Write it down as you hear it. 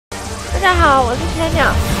家好，我是千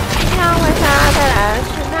鸟，今天要为大家带来的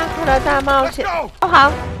是纳克的大冒险。哦，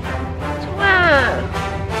好，冲啊！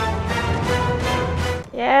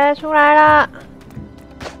耶，出来了！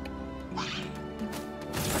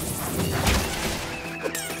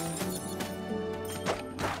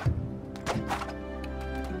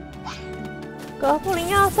哥布林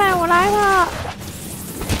要塞，我来了！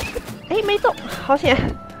哎，没中，好险！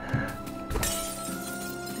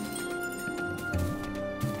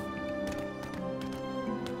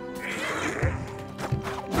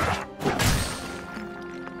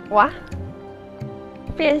 哇，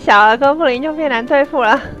变小了，哥布林就变难对付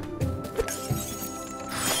了。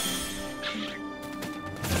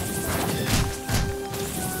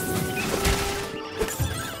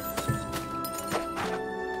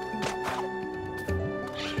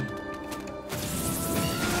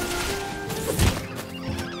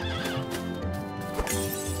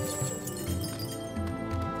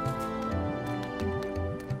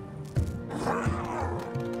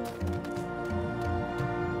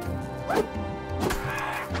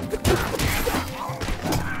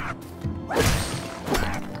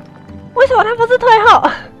为什么他不是退后？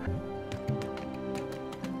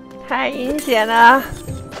太阴险了！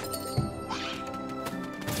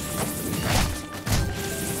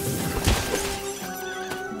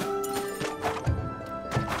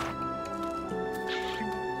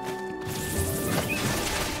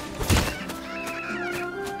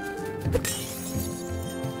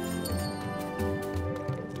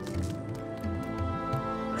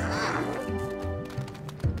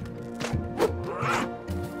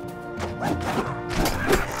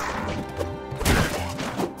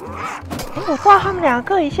我挂他们两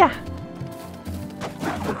个一下。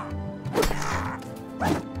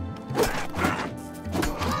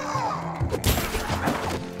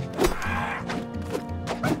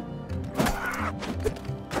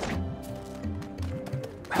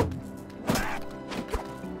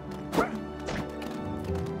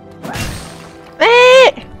哎，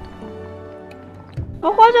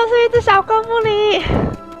不过就是一只小哥布林。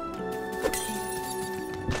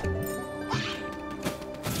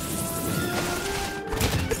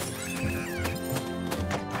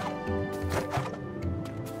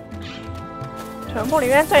 全部里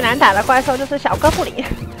面最难打的怪兽就是小哥布林，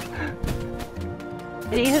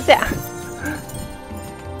一定是这样。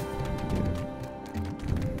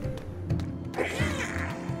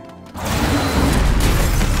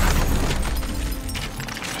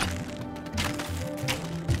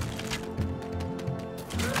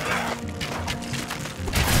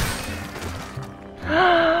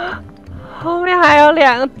后面还有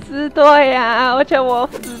2支队呀，而且我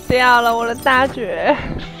死掉了，我的大绝。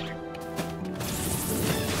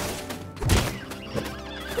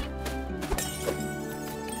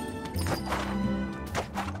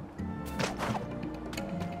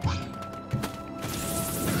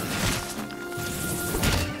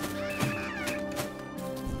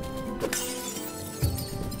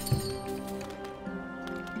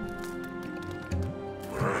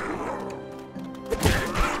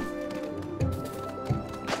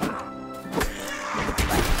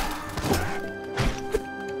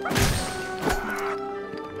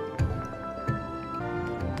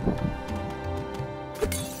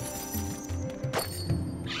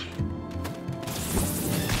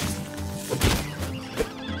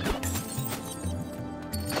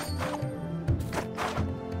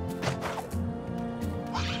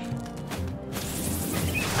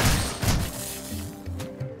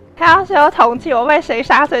 他要是有统计我被谁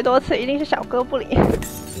杀最多次，一定是小哥布林。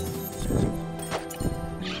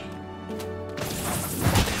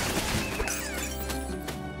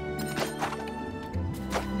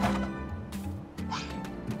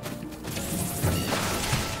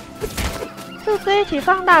这只一起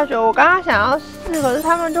放大绝，我刚刚想要试，可是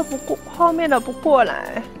他们就不过后面的不过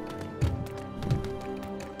来。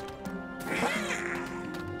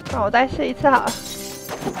那我再试一次好了。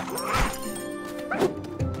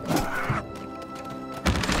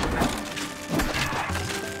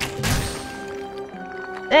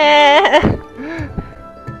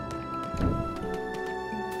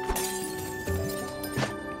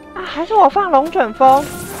 啊，还是我放龙卷风。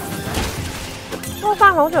如果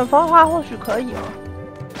放龙卷风的话，或许可以哦。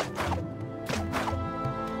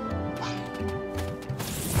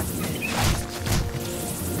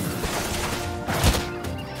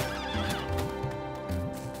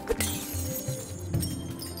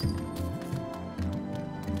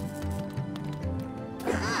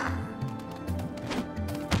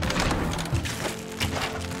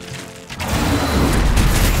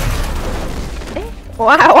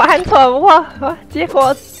我还错，不过结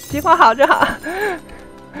果好就好。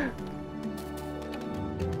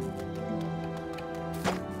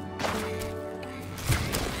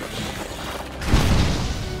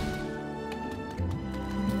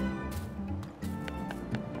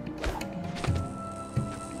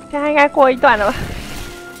现在应该过一段了吧？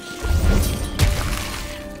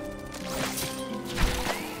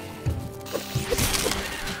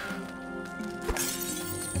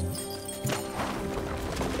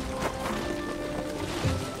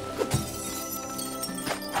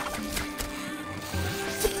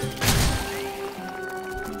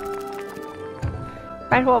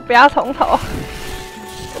拜托，不要从头。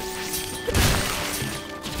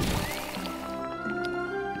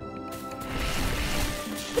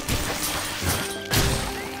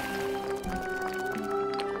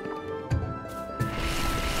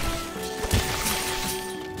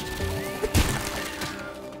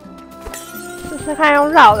试试看用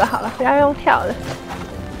绕的好了，不要用跳的。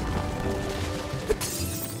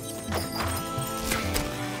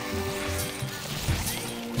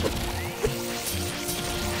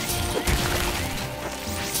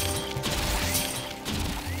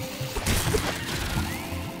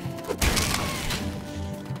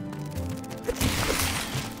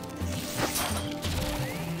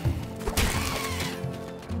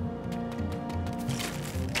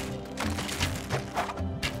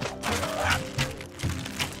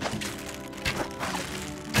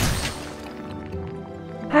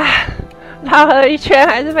绕了一圈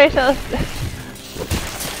还是被射死。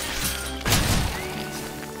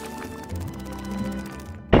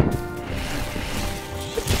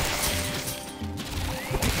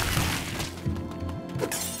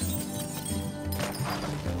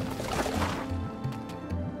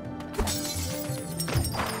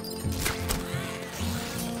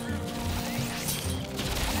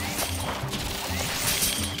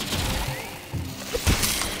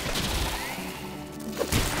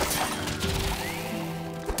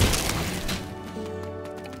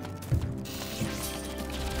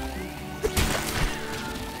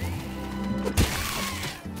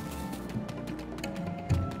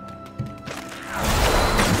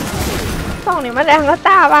送你们2个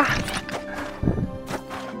大吧！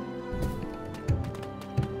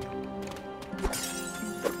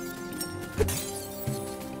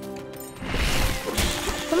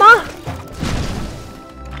什么？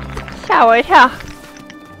吓我一跳！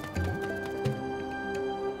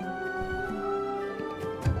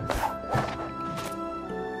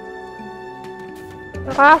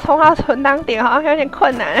我要冲到存档点，好像有点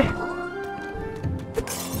困难欸。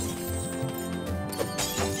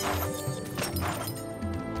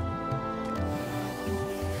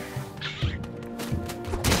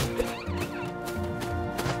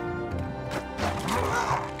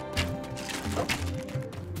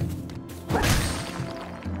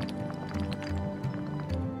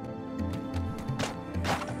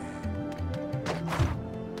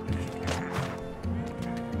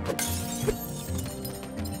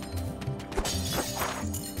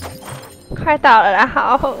快到了啦，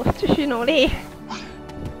好，继续努力。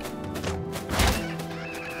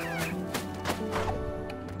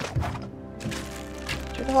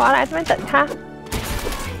觉得我要来这边等他。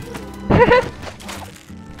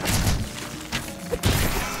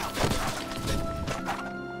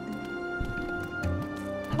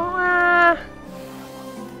冲啊！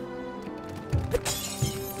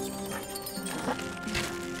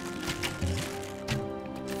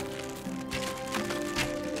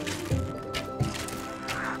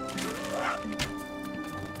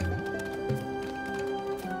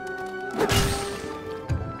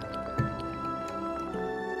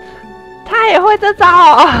他也会这招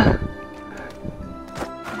哦！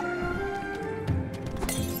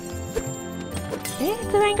诶，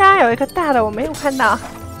这边刚刚有一个大的，我没有看到。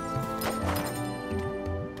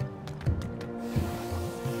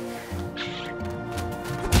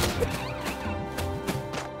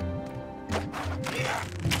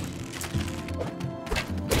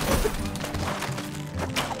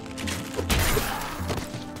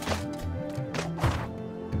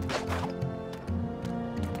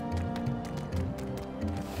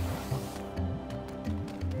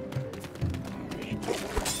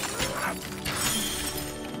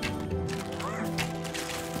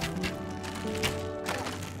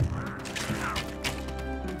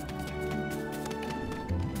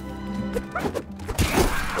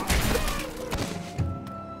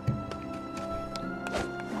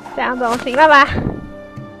这样总行了吧？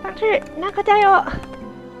上去，那可加油！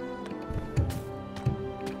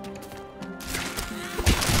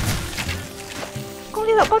攻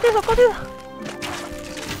击手，攻击手，攻击手！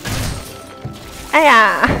哎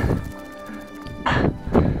呀！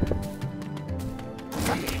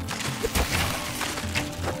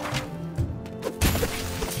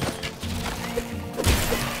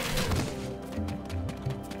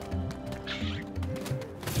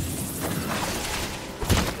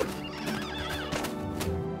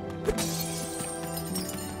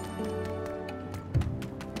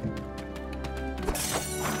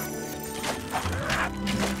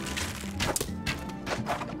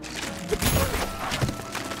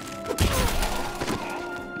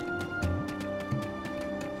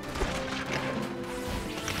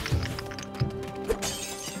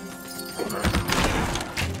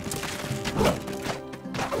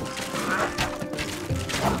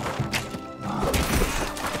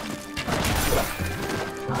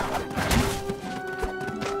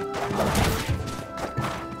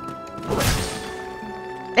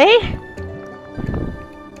哎，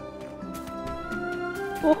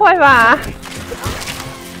不会吧？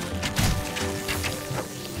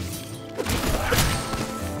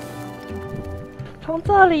从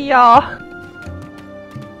这里哦。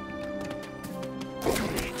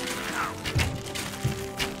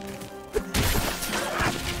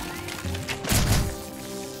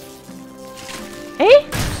哎，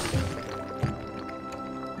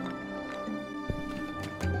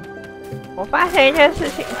我发现一件事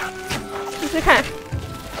情，试试看。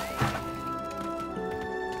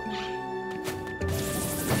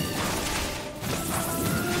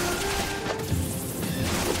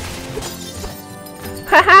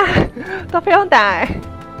哈哈，都不用打哎。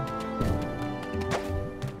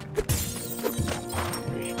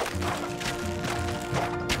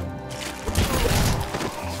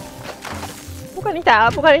不跟你打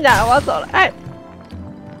了，不跟你打了，我要走了。哎，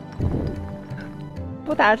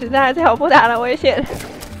不打实在还是有不打的危险。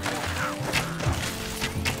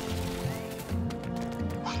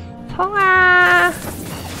冲啊！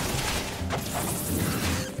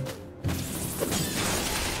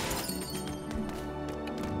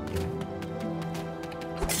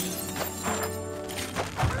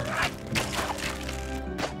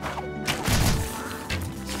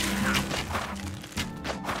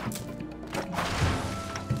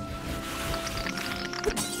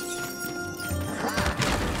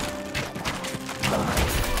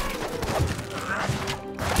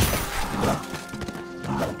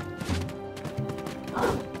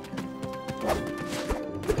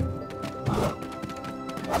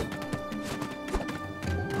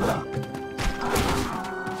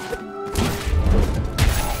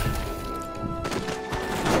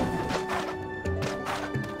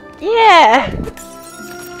耶！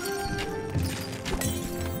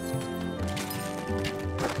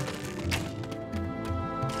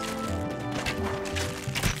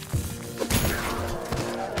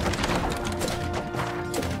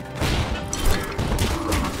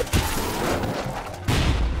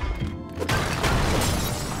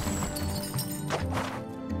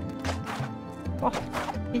哦，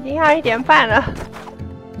已经要1点半了。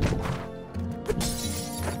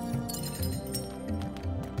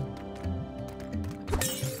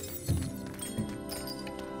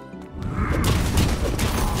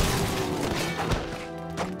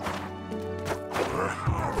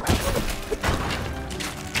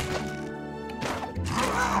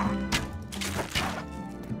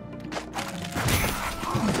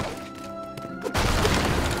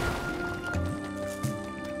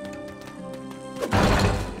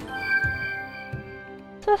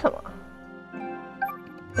这是什么？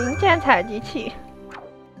零件采集器。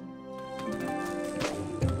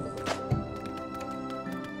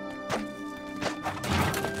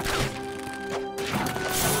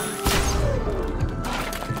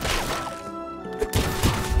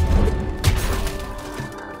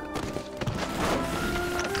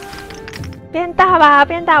变大吧，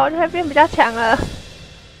变大，我就会变比较强了。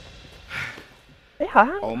哎，好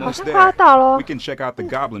像快要到咯。 We can check out the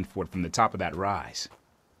Goblin Fort from the top of that rise.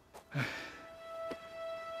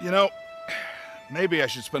 You know, maybe I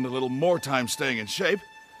should spend a little more time staying in shape,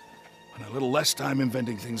 and a little less time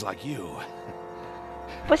inventing things like you.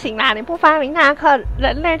 不行啦，你不发明那课，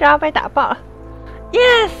人类就要被打爆了。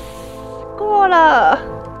Yes， 过了。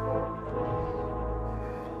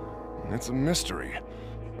It's a mystery.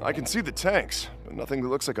 I can see the tanks, but nothing that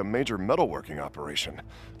looks like a major metalworking operation.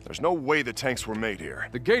 There's no way the tanks were made here.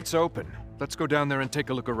 The gate's open. Let's go down there and take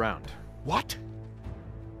a look around. What?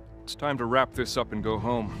 It's time to wrap this up and go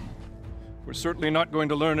home. We're certainly not going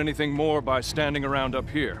to learn anything more by standing around up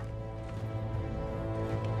here.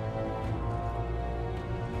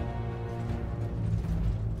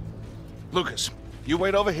 Lucas, you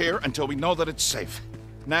wait over here until we know that it's safe.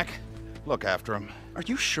 Knack, look after him. Are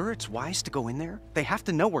you sure it's wise to go in there? They have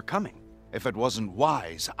to know we're coming. If it wasn't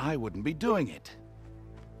wise, I wouldn't be doing it.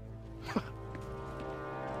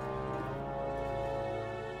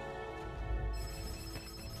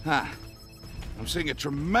 Huh. I'm seeing a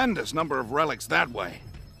tremendous number of relics that way.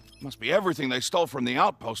 Must be everything they stole from the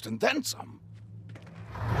outpost and then some.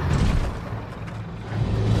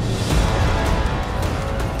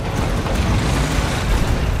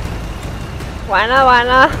 完了完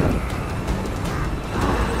了！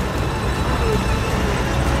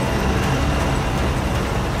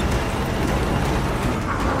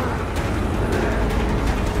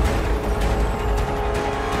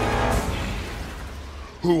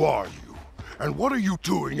 Who are you? And what are you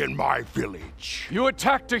doing in my village? You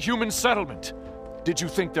attacked a human settlement. Did you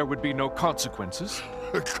think there would be no consequences?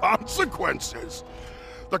 Consequences?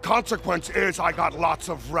 The consequence is I got lots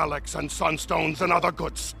of relics and sunstones and other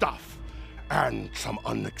good stuff. And some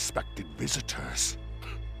unexpected visitors.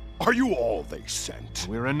 Are you all they sent?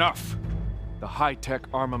 We're enough. The high-tech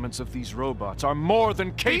armaments of these robots are more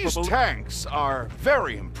than capable. These tanks are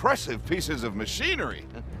very impressive pieces of machinery.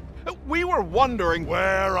 We were wondering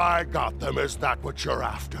where I got them. Is that what you're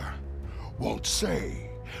after? Won't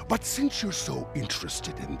say. But since you're so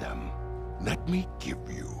interested in them, let me give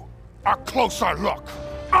you a closer look.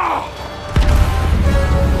 Ah!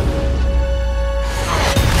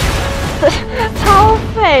 超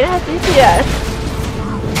废，那机器人，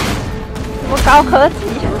什么高科技？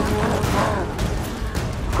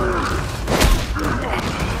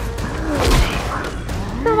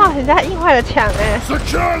这冒险家硬坏了墙哎！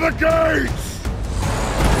 Secure the gates!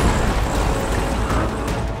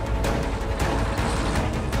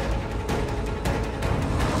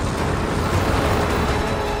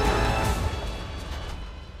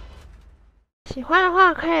 喜欢的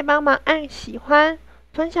话可以帮忙按喜欢。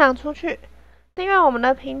 分享出去，订阅我们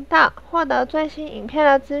的频道，获得最新影片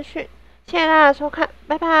的资讯。谢谢大家的收看，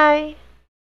拜拜。